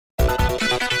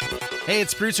Hey,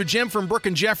 it's producer Jim from Brooke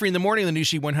and Jeffrey in the morning on the New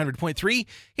Sheet 100.3.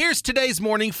 Here's today's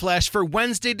morning flash for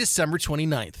Wednesday, December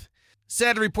 29th.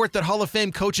 Sad to report that Hall of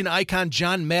Fame coach and icon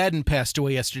John Madden passed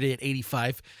away yesterday at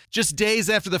 85, just days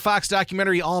after the Fox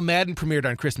documentary All Madden premiered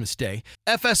on Christmas Day.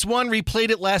 FS1 replayed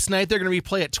it last night. They're going to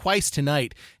replay it twice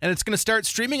tonight, and it's going to start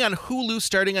streaming on Hulu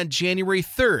starting on January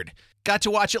 3rd. Got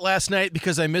to watch it last night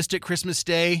because I missed it Christmas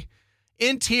Day.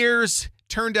 In tears,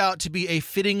 turned out to be a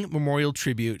fitting memorial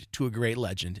tribute to a great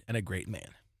legend and a great man.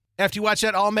 After you watch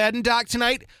that All Madden doc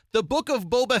tonight, the Book of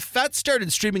Boba Fett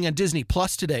started streaming on Disney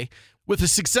Plus today. With the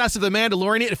success of The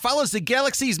Mandalorian, it follows the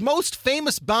galaxy's most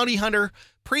famous bounty hunter,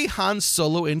 pre-Han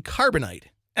Solo in Carbonite.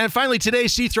 And finally,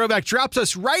 today's Sheet Throwback drops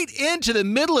us right into the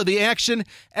middle of the action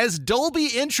as Dolby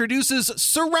introduces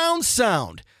surround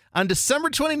sound on December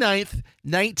 29th,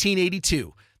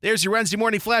 1982. There's your Wednesday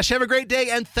morning flash. Have a great day,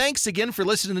 and thanks again for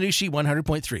listening to the New Sheet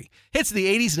 100.3. Hits of the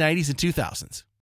 80s, 90s, and 2000s.